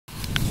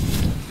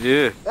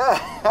Yeah.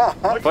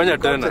 Fanya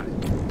tena.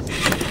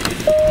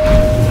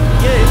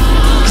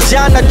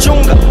 Kijana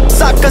chunga,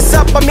 saka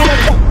sapa mina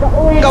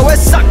unga we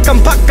saka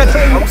mpaka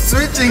I'm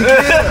switching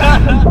gear.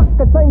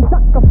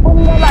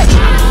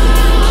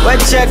 We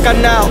checka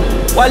now,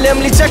 wale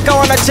mlicheka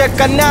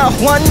wanacheka now.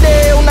 One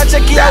day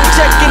unacheki au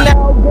cheki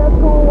now. Guess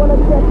who wanna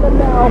checka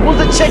now?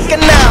 Who's a checka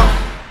now?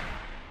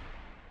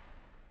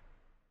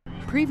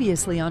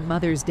 Previously on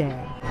Mother's Day.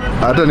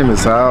 Hata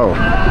nimesahau.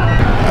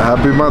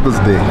 Happy Mother's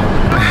Day.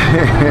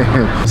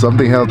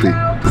 Something healthy.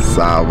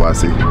 Sawa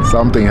basi.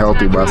 Something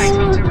healthy basi.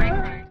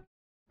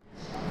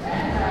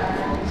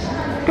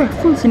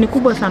 Full ni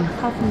kubwa sana.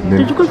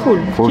 Tuchukue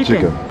full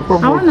chicken. Chicken.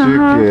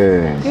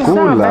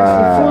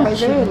 Kula.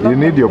 You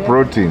need your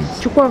proteins.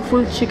 Chukua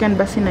full chicken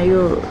basi na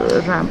hiyo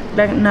ram.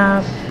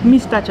 Na mimi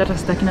sitaacha hata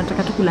sitaki,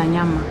 nataka tu kula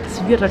nyama.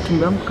 Sijui hata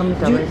tumbo yangu kama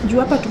itaweza. Juu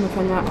hapa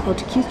tumefanya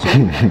hot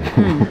kitchen.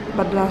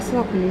 Badala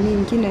sasa kunini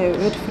nyingine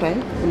wet fry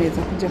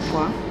unaweza kuja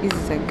kwa hizi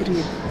za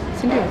grill.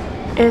 Si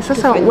ndio?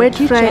 Sasa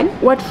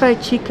wet fry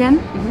chicken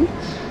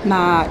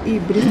na hii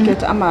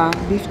brisket ama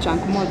beef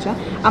chunk moja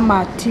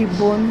ama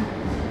T-bone.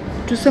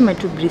 Tuseme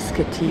tu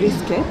brisket.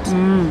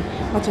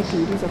 Acha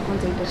kiingiza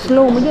kwanza ita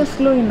slow, moja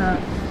slow ina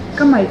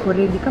kama iko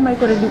ready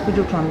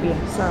kuja kutuambia.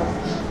 Sawa.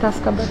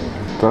 Taska bado.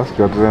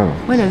 Taska tena.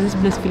 Why does this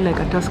place feel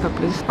like a Taska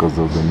place?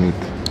 Because of the meat.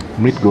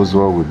 Meat goes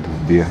well with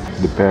beer,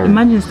 the pair.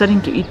 Imagine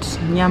starting to eat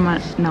nyama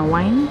na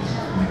wine.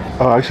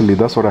 Oh, actually,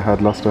 that's what I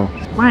had last time.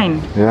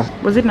 Wine? Yeah.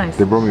 Was it nice?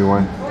 They brought me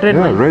wine. Red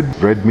wine?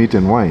 Red meat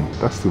and wine.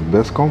 That's the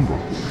best combo.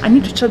 I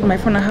need to charge my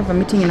phone. I have a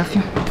meeting in a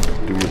few.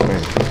 Do your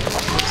thing.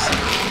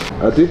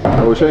 Ati,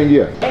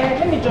 ushaingia?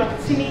 Let me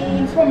drop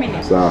in 4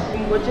 minutes. Sawa.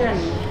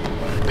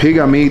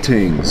 Piga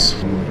meetings.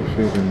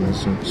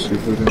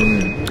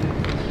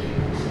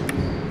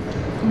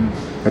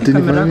 Ati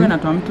ni kamera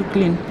inatoa mtu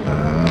clean.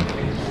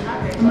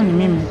 Kama ni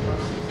mimi.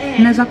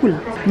 Naweza kula?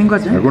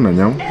 Ningoje. Hakuna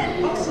nyama.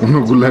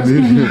 Unakula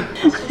nini?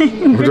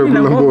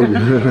 Utakula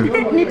mboga.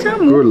 Ni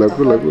tamu.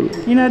 Kula.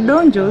 Ina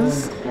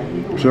donjos.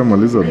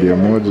 Ushamaliza bia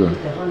moja.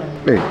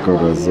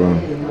 Corazon.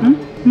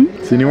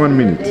 Sini 1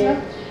 minute.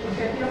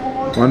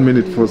 1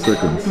 minute 4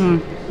 seconds.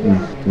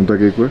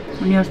 Unataka ikwe?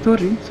 On your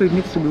story, so it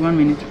needs to be 1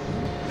 minute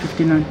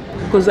 59.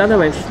 Because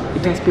otherwise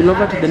it will spill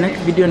over to the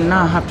next video and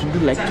now I have to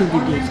do like 2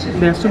 videos.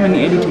 There are so many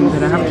editings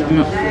that I have to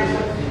do.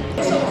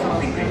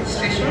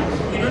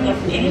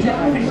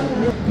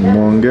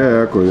 Mwongea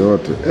yako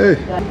yote.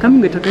 Kama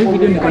ungetaka hii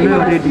video niko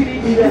nayo ready.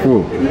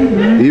 Full.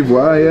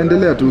 Hivyo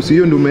endelea tu, si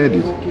hiyo ndio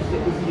umeedit.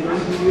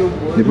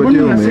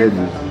 Nipatie umeedit.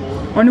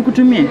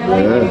 Wanikutumie?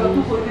 Yeah.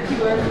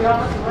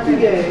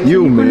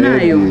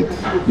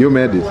 You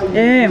made it.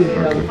 Okay.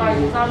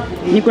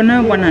 Niko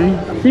nayo kwa nani?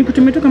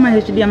 Nikutumie tu kama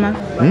HD ama?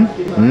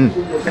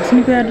 Kasi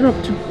niko ya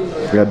drop tu.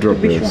 Ya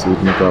drop, yes,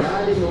 it make up.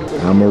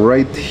 I'm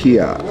right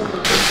here.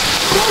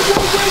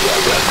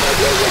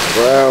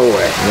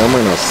 Wewe, nyama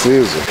ina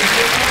sizzle.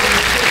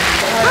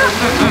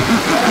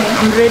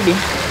 I'm ready.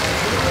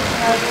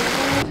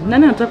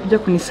 Nani anataka kuja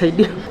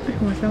kunisaidia?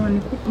 Unasema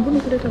mbona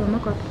kuleta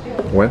mamako hapa?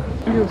 When?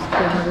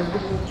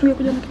 Sio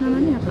kuja na kina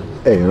nani hapa?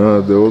 Hey, you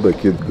know, the older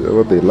kids,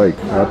 what they like,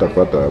 hata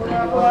pata hapa.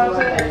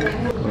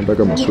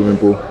 Nataka swimming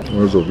pool,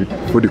 all of it.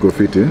 Food iko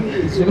fit, eh?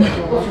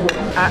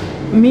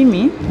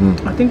 Mimi,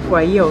 I think for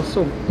a year or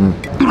so,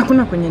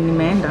 hakuna kwenye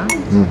nimeenda,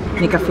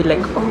 nika feel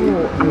like, oh,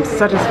 I'm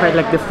satisfied,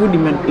 like the food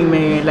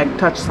ime like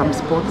touch some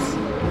spots,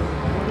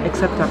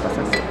 except hapa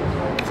sasa.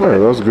 Yeah,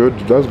 that's good.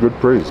 That's good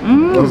praise.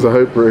 That's a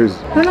high praise.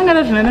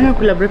 Tunaenda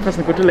kula breakfast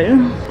na kutula.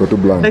 Go to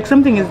bland. Like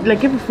something is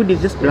like every food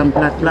is just bland.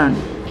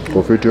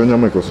 Coffee tu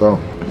nyama iko sawa.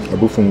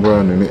 Abu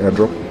fungua nini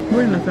airdrop?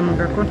 Wewe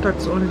unasema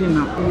contacts only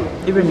now.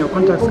 Even your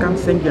contacts can't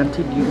send you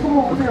until you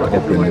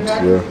open it.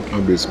 Yeah,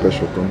 maybe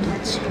special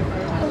contacts.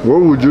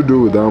 What would you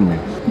do without me?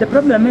 The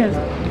problem is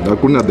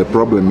the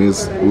problem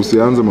is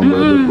usianze mambo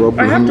ya the problem.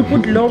 I have to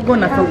put logo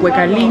na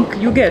kuweka link,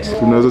 you get.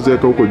 Unaweza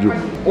weka huko juu.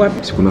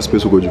 Wapi? Kuna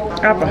space huko juu.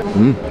 Hapa.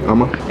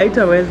 Ama?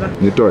 Haitaweza.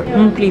 Nitoe.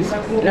 Please.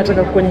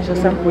 Nataka kuonyesha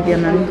sample ya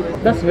nani.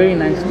 That's very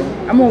nice.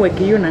 Ama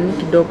uweke hiyo nani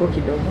kidogo.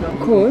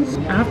 Because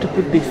I have to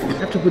put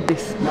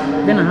this.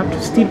 Then I have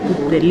to still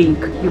put the link.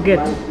 You get.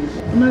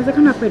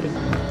 Unawezekana kweli?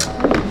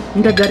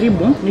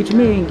 Nitajaribu,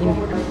 nitumie nyingine.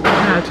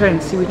 I'll try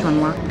and see which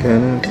one works.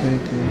 Can I take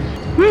it?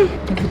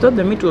 If you thought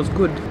the meat was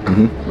good,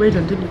 wait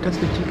until you taste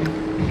the chicken.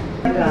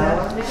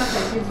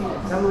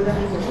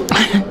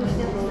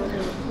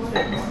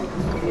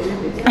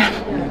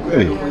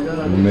 Hey,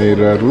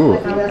 Meiraru.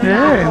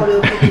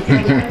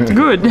 Yeah.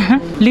 Good.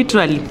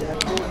 Literally.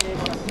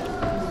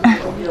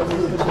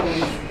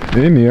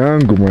 Nini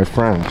yangu, my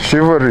friend.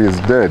 Chivalry is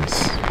dead.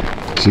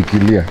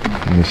 Shikilia.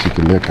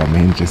 Nimeshikilia kama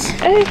inches.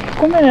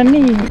 Kumbe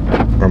nani?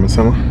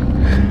 Amesema?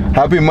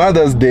 Happy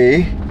Mother's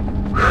Day.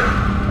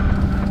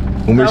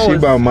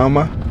 Umeshiba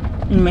mama?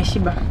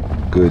 Nimeshiba.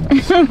 Good.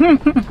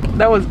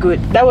 That was good.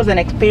 That was an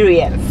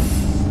experience.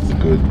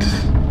 Good.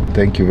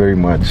 Thank you very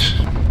much.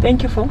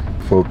 Thank you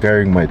for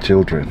carrying my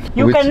children.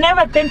 You can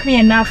never thank me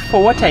enough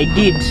for what I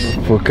did.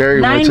 For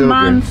carrying my 9 children.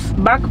 9 months,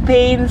 back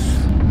pains.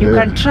 You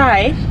can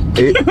try.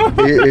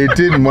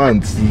 18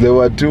 months. There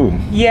were 2.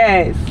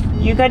 Yes.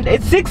 You can.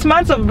 It's 6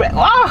 months of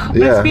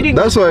breastfeeding.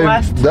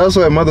 That's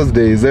why Mother's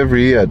Day is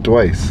every year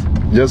twice.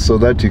 Just so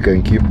that you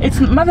can keep. It's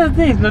Mother's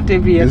Day is not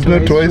every year. It's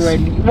not twice.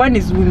 Really. One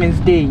is Women's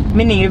Day,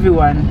 meaning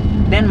everyone.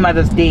 Then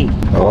Mother's Day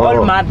for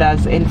all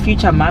mothers and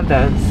future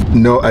mothers.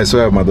 No, I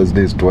swear Mother's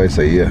Day is twice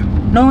a year.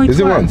 No, it's is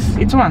it once.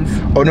 It's once.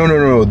 Oh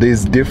no.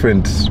 There's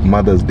different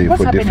Mother's Day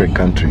for different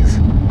countries.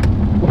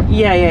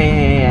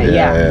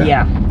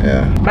 Yeah.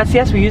 But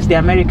yes, we use the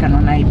American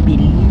one, I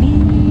believe.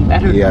 I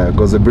don't know.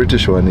 Because the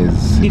British one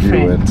is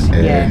different.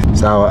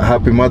 So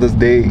happy Mother's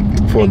Day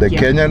for the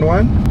Kenyan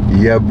one.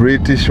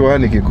 British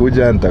one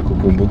ikikuja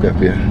nitakukumbuka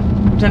pia.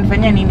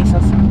 Utanifanyia nini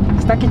sasa?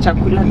 Sitaki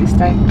chakula this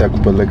time.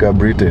 Nitakupeleka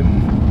Britain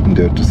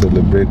ndio to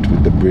celebrate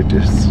with the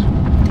British.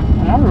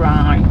 All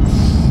right.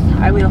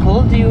 I will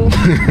hold you.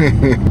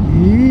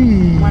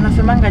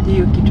 Wanasemanga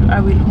hiyo kitu.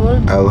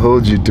 I'll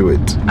hold you to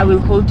it. I will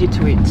hold you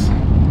to it.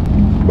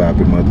 But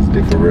happy Mother's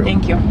Day for real.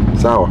 Thank you.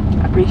 Sawa.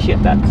 I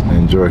appreciate that.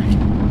 Enjoy.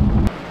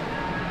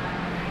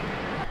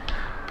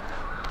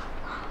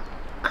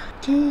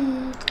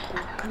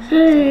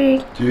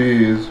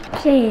 Cheers.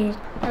 Cheers.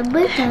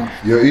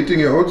 You're eating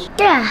your oats?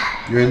 Yeah.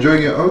 You're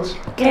enjoying your oats?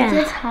 Yeah.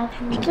 Just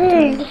happy.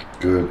 Good.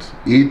 Good.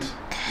 Eat.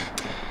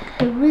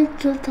 I read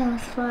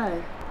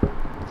 2005.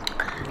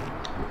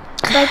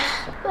 But,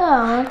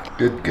 well.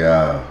 Good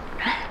girl.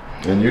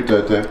 And you,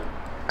 Tata?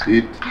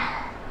 Eat.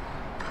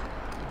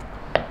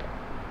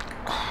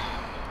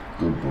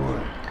 Good boy.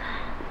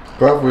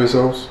 Clap for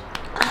yourselves.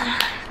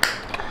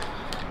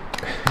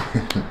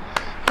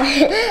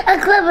 I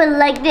clap it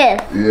like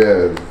this.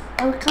 Yes.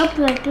 I'll clap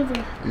it like this.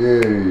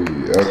 Yay.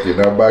 Okay,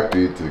 now back to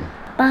eating.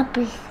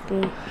 Papi.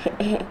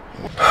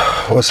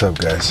 What's up,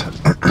 guys?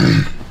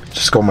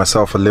 Just got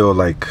myself a little,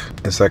 like,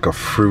 it's like a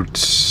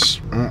fruit,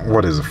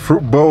 what is it?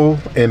 Fruit bowl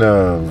in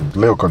a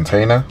little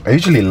container. I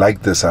usually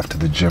like this after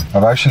the gym.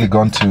 I've actually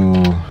gone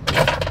to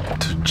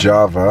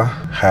Java,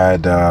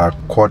 had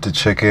quarter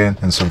chicken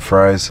and some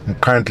fries. I'm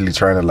currently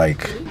trying to,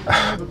 like,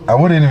 I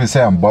wouldn't even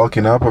say I'm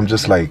bulking up, I'm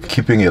just like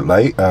keeping it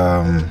light.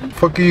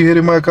 Fuck are you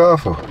hitting my car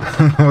for?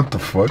 What the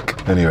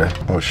fuck? Anyway,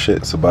 oh shit,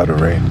 it's about to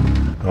rain.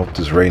 I hope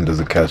this rain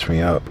doesn't catch me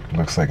out.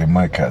 Looks like it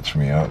might catch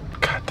me out.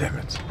 God damn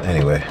it.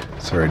 Anyway,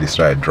 it's already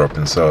started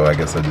dropping, so I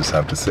guess I just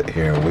have to sit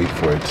here and wait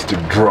for it to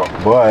drop.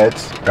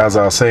 But as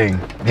I was saying,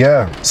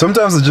 yeah,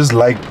 sometimes I just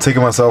like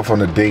taking myself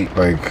on a date,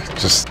 like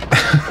just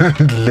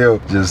little,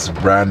 just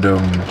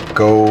random,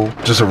 go,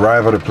 just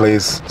arrive at a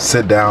place,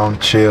 sit down,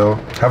 chill,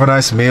 have a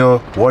nice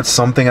meal, watch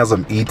something as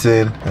I'm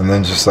eating, and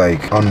then just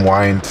like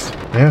unwind.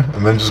 Yeah,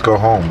 and then just go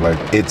home. Like,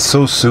 it's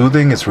so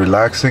soothing, it's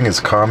relaxing, it's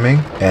calming,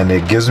 and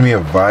it gives me a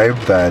vibe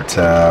that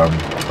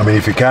I mean,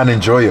 if you can't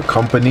enjoy your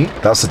company,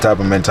 that's the type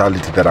of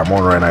mentality that I'm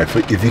on right now.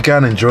 If you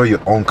can't enjoy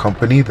your own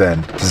company,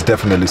 then there's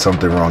definitely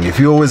something wrong. If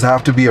you always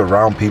have to be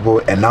around people,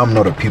 and I'm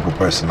not a people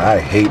person, I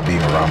hate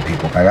being around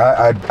people. Like,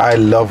 I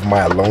love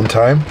my alone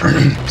time.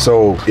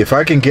 So if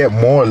I can get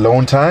more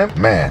alone time,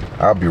 man,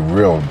 I'll be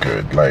real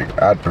good.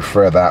 Like, I'd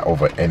prefer that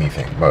over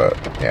anything. But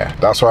yeah,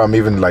 that's why I'm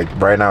even like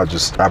right now,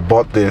 just I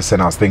bought this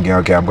and I was thinking,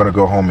 okay, I'm gonna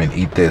go home and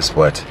eat this,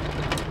 but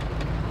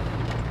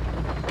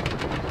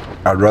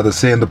I'd rather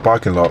stay in the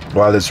parking lot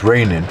while it's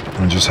raining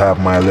and just have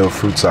my little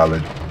fruit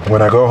salad.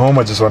 When I go home,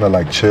 I just want to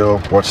like chill,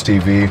 watch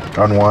TV,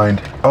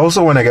 unwind.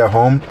 Also, when I get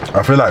home,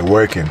 I feel like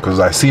working because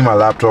I see my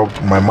laptop,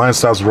 my mind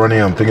starts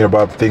running, I'm thinking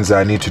about things that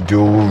I need to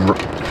do,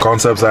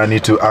 concepts that I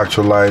need to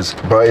actualize.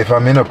 But if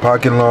I'm in a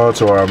parking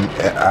lot or I'm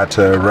at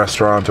a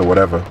restaurant or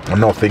whatever, I'm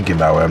not thinking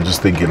that way. I'm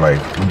just thinking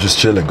like, I'm just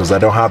chilling because I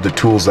don't have the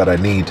tools that I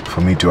need for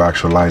me to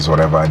actualize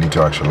whatever I need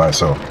to actualize.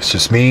 So it's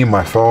just me,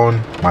 my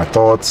phone, my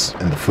thoughts,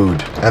 and the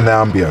food, and the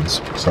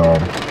ambience. So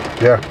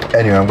yeah,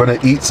 anyway, I'm gonna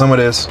eat some of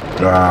this.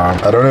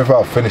 I don't know if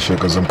I'll finish it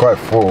because I'm quite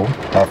full.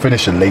 I'll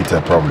finish it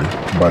later probably,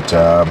 but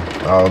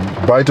I'll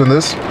bite on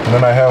this and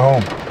then I head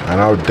home.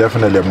 And I'm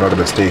not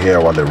gonna stay here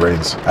while it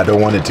rains. I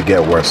don't want it to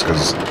get worse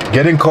because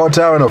getting caught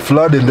out in a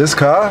flood in this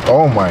car,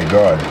 oh my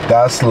god,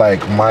 that's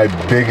like my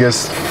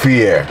biggest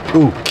fear.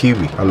 Ooh,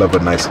 kiwi. I love a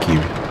nice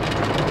kiwi.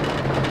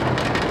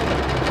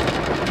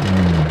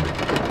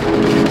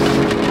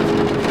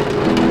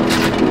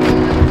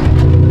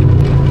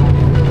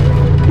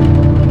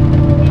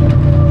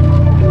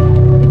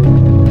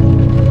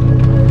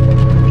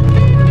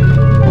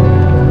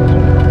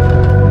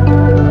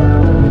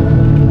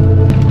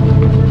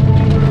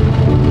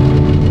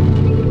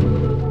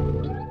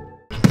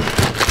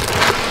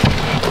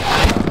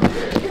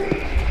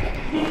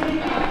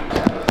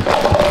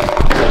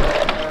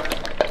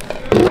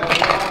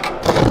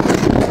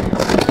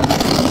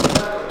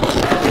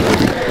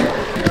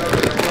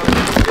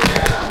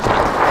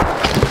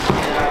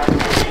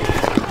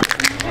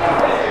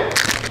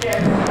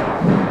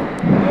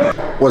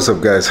 What's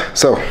up, guys?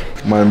 So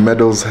my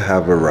medals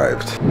have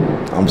arrived.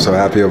 I'm so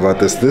happy about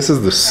this. This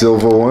is the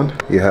silver one.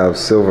 You have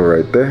silver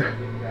right there.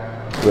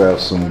 We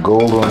have some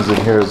gold ones in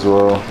here as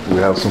well. We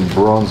have some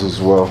bronze as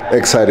well.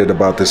 Excited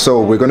about this.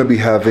 So we're going to be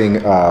having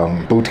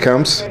boot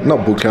camps,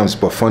 not boot camps,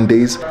 but fun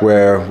days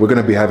where we're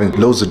going to be having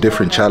loads of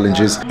different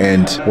challenges.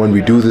 And when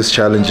we do these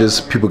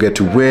challenges, people get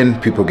to win,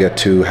 people get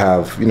to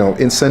have, you know,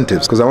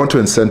 incentives, because I want to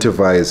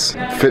incentivize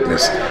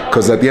fitness,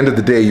 because at the end of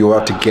the day, you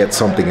have to get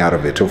something out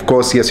of it. Of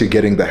course, yes, you're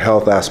getting the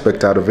health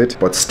aspect out of it,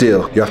 but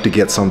still you have to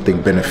get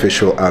something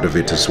beneficial out of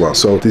it as well.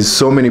 So there's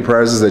so many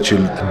prizes that you're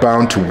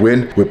bound to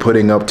win. We're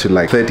putting up to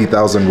like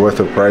 30,000 worth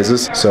of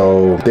prizes.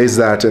 So there's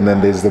that, and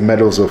then there's the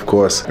medals, of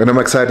course, and I'm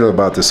excited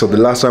about this. So the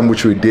last time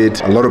which we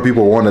did, a lot of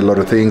people won a lot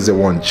of things. They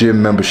won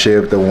gym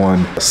membership, they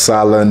won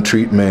salon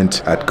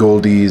treatment at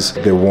Goldie's,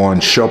 they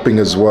won shopping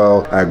as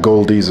well at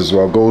Goldie's as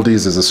well.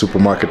 Goldie's is a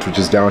supermarket which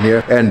is down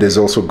here, and there's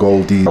also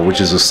Goldie, which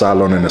is a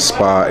salon and a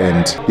spa,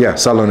 and yeah,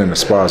 salon and a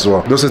spa as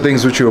well. Those are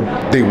things which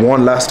they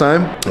won last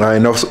time,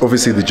 and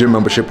obviously the gym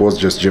membership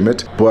was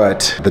JustGymIt,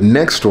 but the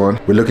next one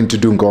we're looking to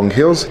do Ngong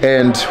Hills,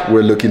 and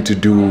we're looking to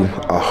do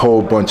a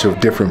whole bunch of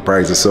different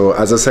prizes. So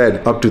as I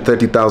said, up to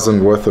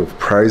 30,000 worth of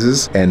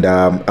prizes, and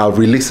I'll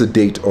release the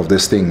date of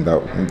this thing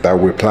that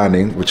we're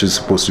planning, which is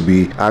supposed to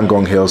be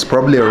Ngong Hills,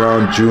 probably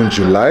around June,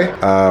 July,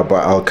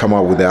 but I'll come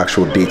out with the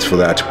actual dates for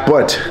that,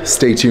 but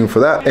stay tuned for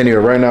that. Anyway,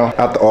 right now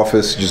at the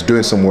office, just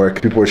doing some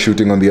work. People are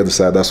shooting on the other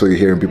side, that's why you're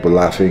hearing people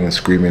laughing and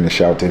screaming and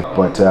shouting,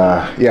 but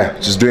yeah,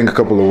 just doing a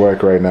couple of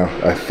work right now.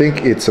 I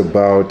think it's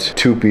about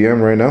 2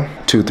 p.m. right now,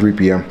 3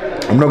 p.m.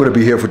 I'm not going to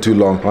be here for too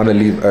long. I want to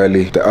leave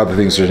early. There are other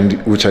things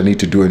which I need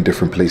to do in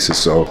different places,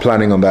 so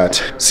planning on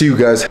that. See you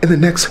guys in the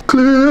next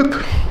clip.